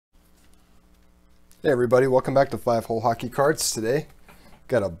Hey everybody, welcome back to 5-Hole Hockey Cards. Today,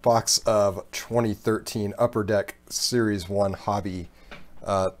 got a box of 2013 Upper Deck Series 1 Hobby.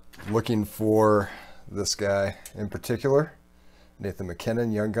 Looking for this guy in particular, Nathan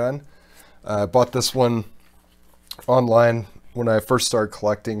MacKinnon Young Gun. I bought this one online when I first started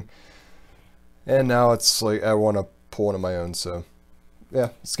collecting, and now it's like I want to pull one of my own, so yeah,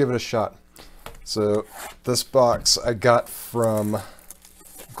 let's give it a shot. So this box I got from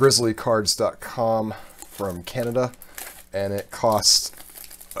grizzlycards.com from Canada, and it cost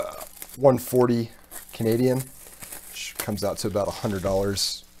 $140 Canadian, which comes out to about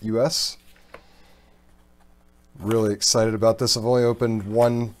 $100 US. Really excited about this. I've only opened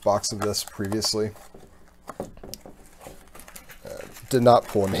one box of this previously. Did not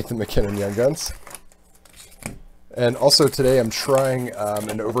pull Nathan MacKinnon Young Guns. And also today I'm trying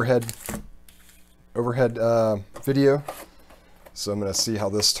an overhead video. So I'm going to see how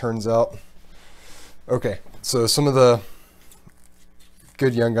this turns out. Okay, so some of the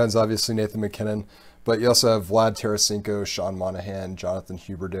good Young Guns, obviously Nathan MacKinnon, but you also have Vlad Tarasenko, Sean Monahan, Jonathan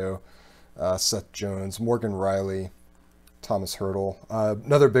Huberdeau, Seth Jones, Morgan Riley, Thomas Hertl.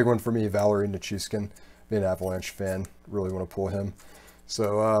 Another big one for me, Valeri Nichushkin. Being an Avalanche fan, really want to pull him.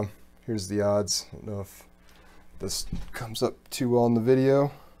 So here's the odds. I don't know if this comes up too well in the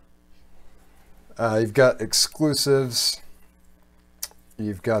video. You've got exclusives.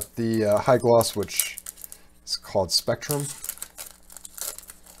 You've got the high gloss, which is called Spectrum,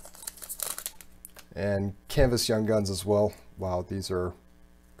 and canvas Young Guns as well. Wow, these are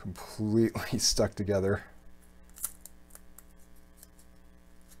completely stuck together.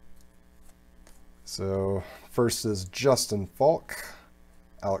 So first is Justin Falk,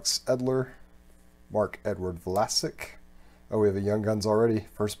 Alex Edler, Mark-Edward Vlasic. Oh, we have a Young Guns already.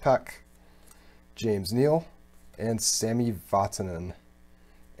 First pack. James Neal and Sami Vatanen,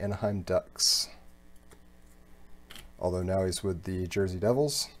 Anaheim Ducks. Although now he's with the Jersey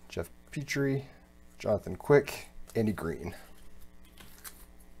Devils. Jeff Petrie, Jonathan Quick, Andy Green.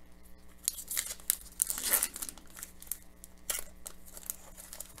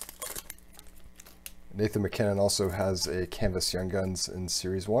 Nathan MacKinnon also has a canvas Young Guns in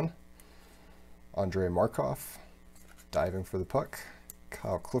Series 1. Andrei Markov, diving for the puck.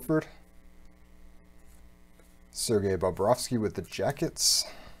 Kyle Clifford. Sergei Bobrovsky with the Jackets.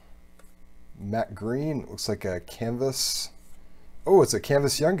 Matt Green, looks like a canvas. Oh, it's a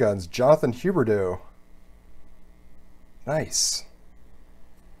canvas Young Guns. Jonathan Huberdeau. Nice.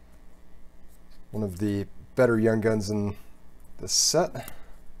 One of the better Young Guns in this set.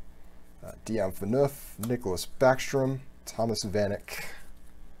 Dion Phaneuf, Nicholas Backstrom, Thomas Vanek.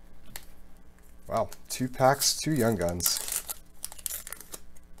 Wow, 2 packs, 2 Young Guns.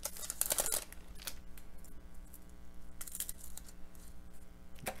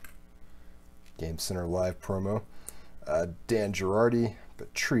 Game Center Live promo. Dan Girardi,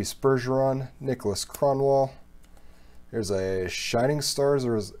 Patrice Bergeron, Nicholas Kronwall. Here's a Shining Stars,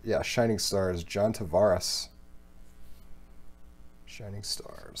 Shining Stars, John Tavares. Shining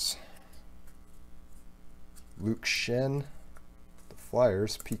Stars. Luke Shen, the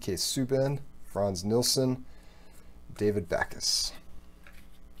Flyers, PK Subban, Franz Nilsson, David Backes.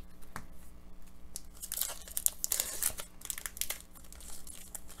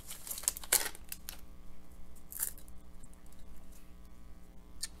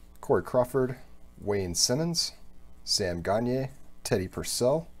 Corey Crawford, Wayne Simmons, Sam Gagner, Teddy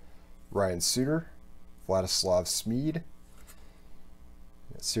Purcell, Ryan Suter, Vladislav Smid.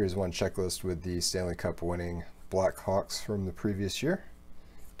 Series 1 checklist with the Stanley Cup winning Blackhawks from the previous year.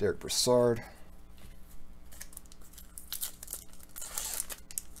 Derek Brassard.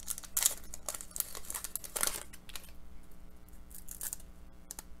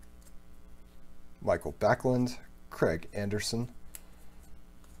 Michael Backlund, Craig Anderson,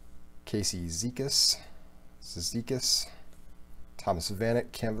 Casey Zizekas, Thomas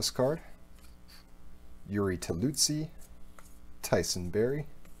Vanek canvas card, Yuri Talutsi, Tyson Berry,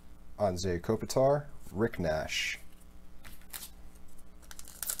 Anze Kopitar, Rick Nash.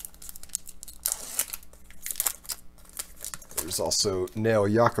 There's also Nail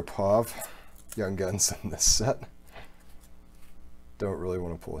Yakupov, Young Guns in this set. Don't really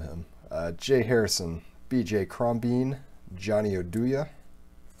want to pull him. Jay Harrison, BJ Crombeen, Johnny Oduya,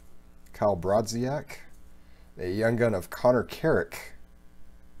 Kyle Brodziak, a Young Gun of Connor Carrick.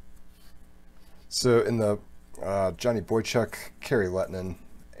 So in the Johnny Boychuk, Kerry Lettinen,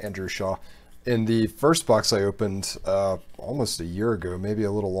 Andrew Shaw. In the first box I opened almost a year ago, maybe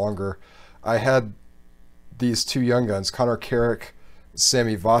a little longer, I had these 2 Young Guns, Connor Carrick,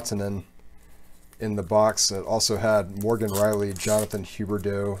 Sami Vatanen, in the box. It also had Morgan Riley, Jonathan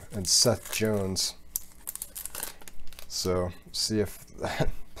Huberdeau, and Seth Jones. So see if that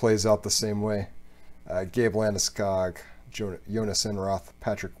plays out the same way. Gabe Landeskog, Jonas Enroth,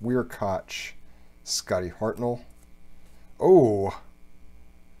 Patrick Weirkoch, Scotty Hartnell. Oh,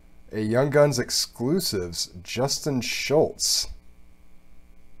 a Young Guns exclusives, Justin Schultz.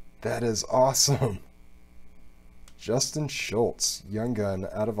 That is awesome. Justin Schultz, Young Gun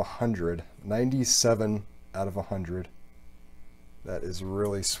out of 100, 97 out of 100. That is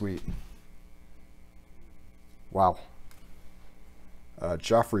really sweet. Wow.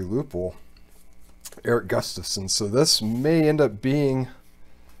 Joffrey Lupul, Eric Gustafson. So this may end up being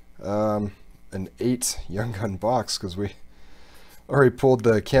an 8 Young Gun box because we already pulled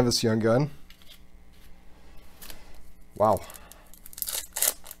the Canvas Young Gun. Wow.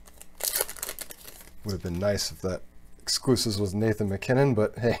 Would have been nice if that exclusives was Nathan MacKinnon,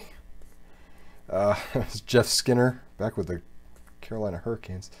 but hey. Jeff Skinner, back with the Carolina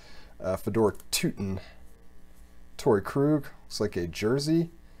Hurricanes. Fedor Teuton. Torrey Krug, looks like a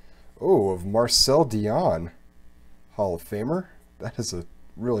jersey. Oh, of Marcel Dion, Hall of Famer. That is a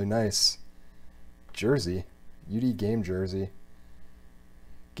really nice jersey. UD game jersey.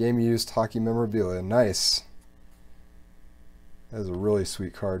 Game used hockey memorabilia. Nice. That is a really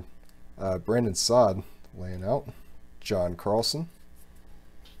sweet card. Brandon Saad laying out. John Carlson.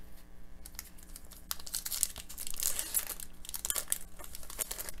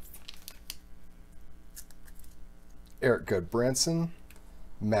 Eric Goodbranson,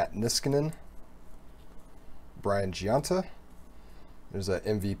 Matt Niskanen, Brian Giunta. There's an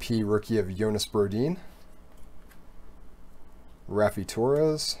MVP rookie of Jonas Brodin. Rafi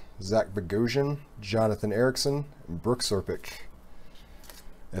Torres, Zach Bogosian, Jonathan Erickson, and Brooks Orpik.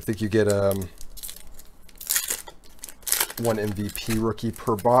 I think you get one MVP rookie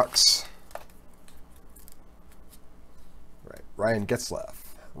per box. Right, Ryan Getzlaff,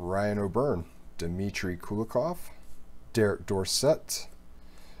 Ryan O'Byrne, Dmitry Kulikov, Derek Dorsett,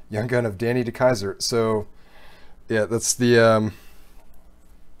 Young Gun of Danny DeKeyser. So, yeah, that's the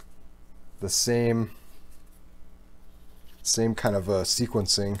same kind of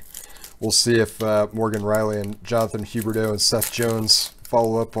sequencing. We'll see if Morgan Riley and Jonathan Huberdeau and Seth Jones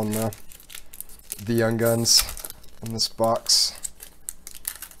follow up on the Young Guns in this box.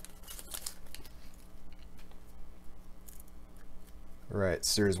 All right,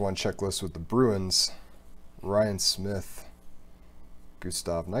 Series 1 checklist with the Bruins. Ryan Smith,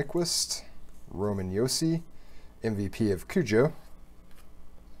 Gustav Nyquist, Roman Josi, MVP of Cujo,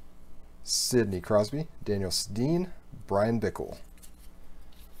 Sidney Crosby, Daniel Sedin, Brian Bickle.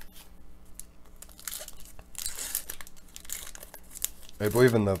 I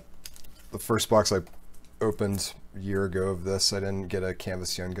believe in the first box I opened a year ago of this, I didn't get a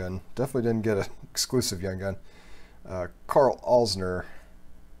Canvas Young Gun. Definitely didn't get an exclusive Young Gun. Carl Alsner,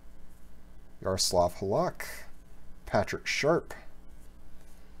 Yaroslav Halak, Patrick Sharp,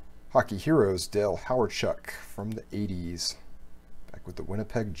 Hockey Heroes, Dale Hawerchuk from the 80s. Back with the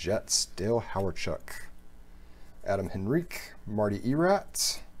Winnipeg Jets, Dale Hawerchuk. Adam Henrique, Marty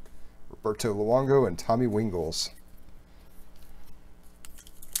Erat, Roberto Luongo, and Tommy Wingles.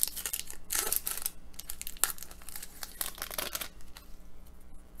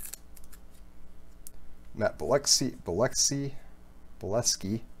 Matt Bolesky,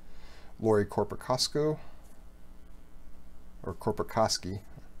 Lori Korpikoski,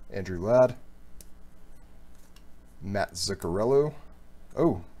 Andrew Ladd, Matt Zuccarello.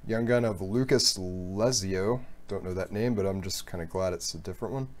 Oh, Young Gun of Lucas Lezio. Don't know that name, but I'm just kind of glad it's a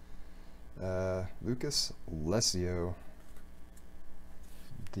different one. Lucas Lezio.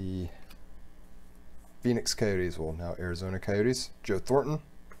 The Phoenix Coyotes, well, now Arizona Coyotes. Joe Thornton,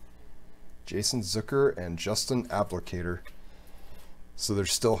 Jason Zucker, and Justin Applicator. So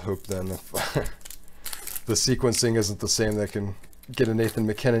there's still hope then. If the sequencing isn't the same, they can get a Nathan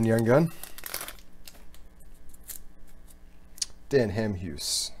MacKinnon Young Gun. Dan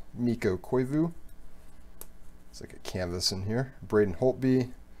Hamhuis, Mikko Koivu. It's like a canvas in here. Braden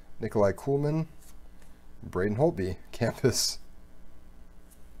Holtby, Nikolai Kuhlman, Braden Holtby, canvas.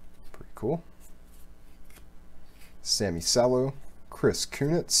 Pretty cool. Sammy Salo, Chris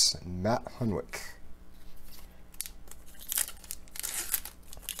Kunitz, and Matt Hunwick.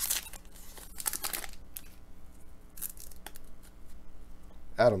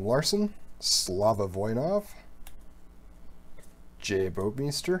 Adam Larson, Slava Voinov, Jay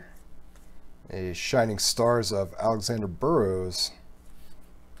Bobmeister, a Shining Stars of Alexander Burrows,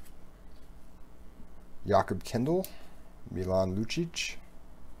 Jakob Kendall, Milan Lucic,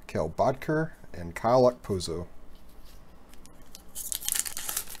 Kel Bodker, and Kyle Okposo.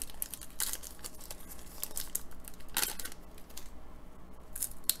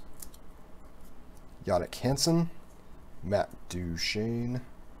 Yannick Hansen, Matt Duchene,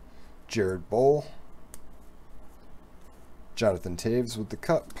 Jared Bowl, Jonathan Taves with the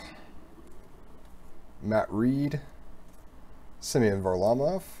cup, Matt Reed, Semyon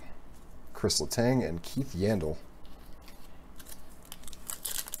Varlamov, Chris Letang, and Keith Yandel.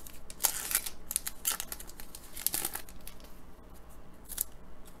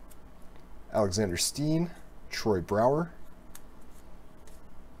 Alexander Steen, Troy Brower,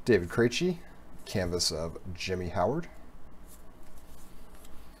 David Krejci, canvas of Jimmy Howard,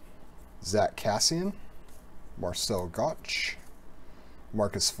 Zach Cassian, Marcel Gottsch,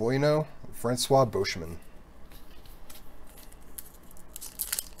 Marcus Foligno, Francois Beauchemin.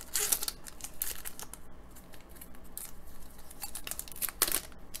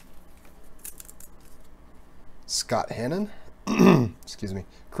 Scott Hannon, excuse me,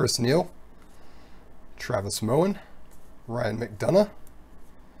 Chris Neal, Travis Moen, Ryan McDonough.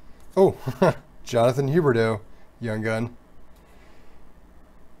 Oh, Jonathan Huberdeau, Young Gun.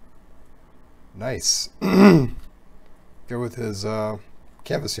 Nice. Go with his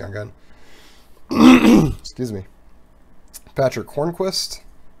canvas Young Gun. Excuse me. Patrick Hornquist,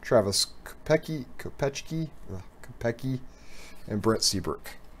 Travis Kopechki, and Brent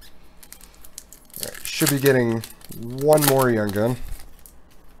Seabrook. All right, should be getting one more Young Gun.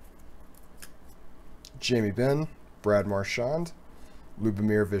 Jamie Benn, Brad Marchand,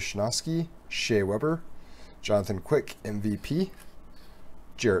 Lubomir Vishnowsky, Shea Weber, Jonathan Quick, MVP,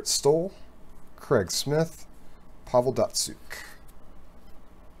 Jarrett Stoll, Craig Smith, Pavel Datsyuk.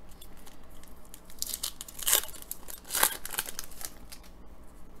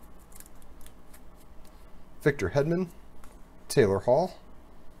 Victor Hedman, Taylor Hall,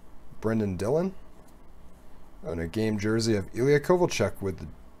 Brendan Dillon, and a game jersey of Ilya Kovalchuk with the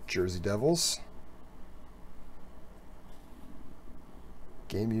Jersey Devils.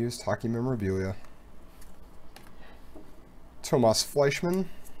 Game used hockey memorabilia. Tomas Fleischmann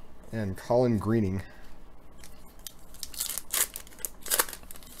and Colin Greening.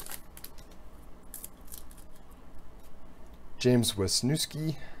 James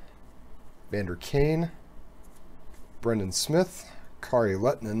Wisniewski, Vander Kane, Brendan Smith, Kari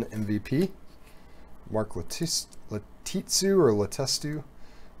Lettinen, MVP, Mark Letitsu or Letestu,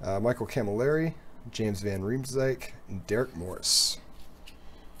 Michael Camilleri, James Van Riemsdyk, and Derek Morris.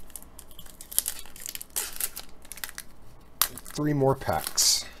 3 more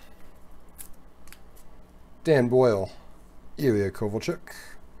packs. Dan Boyle, Ilya Kovalchuk,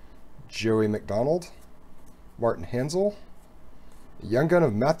 Joey McDonald, Martin Hansel, Young Gun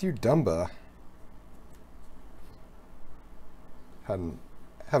of Matthew Dumba. Having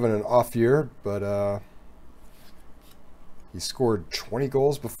an off year, but he scored 20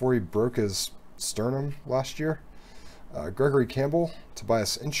 goals before he broke his sternum last year. Gregory Campbell,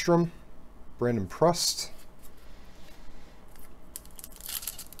 Tobias Enstrom, Brandon Prust,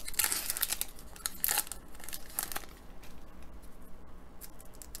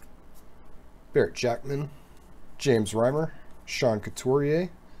 Barrett Jackman, James Reimer, Sean Couturier,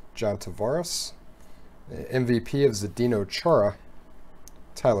 John Tavares, MVP of Zdeno Chara,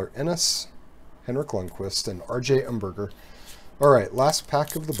 Tyler Ennis, Henrik Lundqvist, and RJ Umberger. All right, last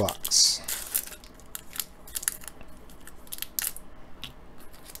pack of the box.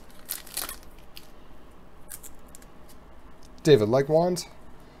 David Legwand,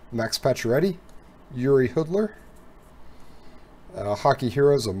 Max Pacioretty, Yuri Hudler, Hockey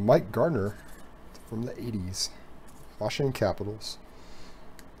Heroes of Mike Gardner from the 80s, Washington Capitals,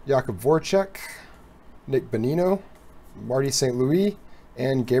 Jakub Voracek, Nick Bonino, Marty St. Louis,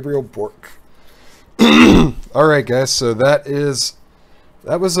 and Gabriel Bork. All right, guys. So that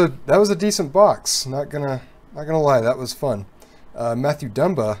was a decent box. Not gonna lie, that was fun. Matthew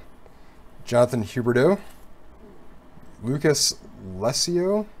Dumba, Jonathan Huberdeau, Lucas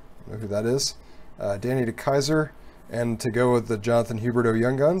Lesio, I don't know who that is, Danny DeKaiser, and to go with the Jonathan Huberdeau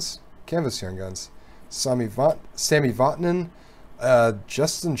Young Guns, canvas Young Guns, Sammy Vatanen,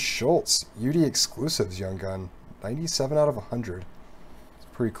 Justin Schultz, UD Exclusives Young Gun, 97 out of 100. It's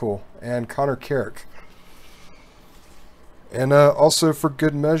pretty cool. And Connor Carrick. And also for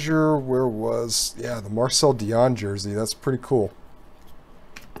good measure, the Marcel Dion jersey. That's pretty cool.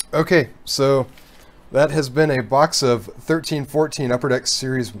 Okay, so that has been a box of 13-14 Upper Deck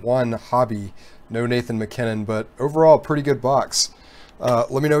Series 1 Hobby. No Nathan MacKinnon, but overall, pretty good box.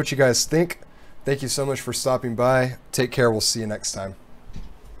 Let me know what you guys think. Thank you so much for stopping by. Take care. We'll see you next time.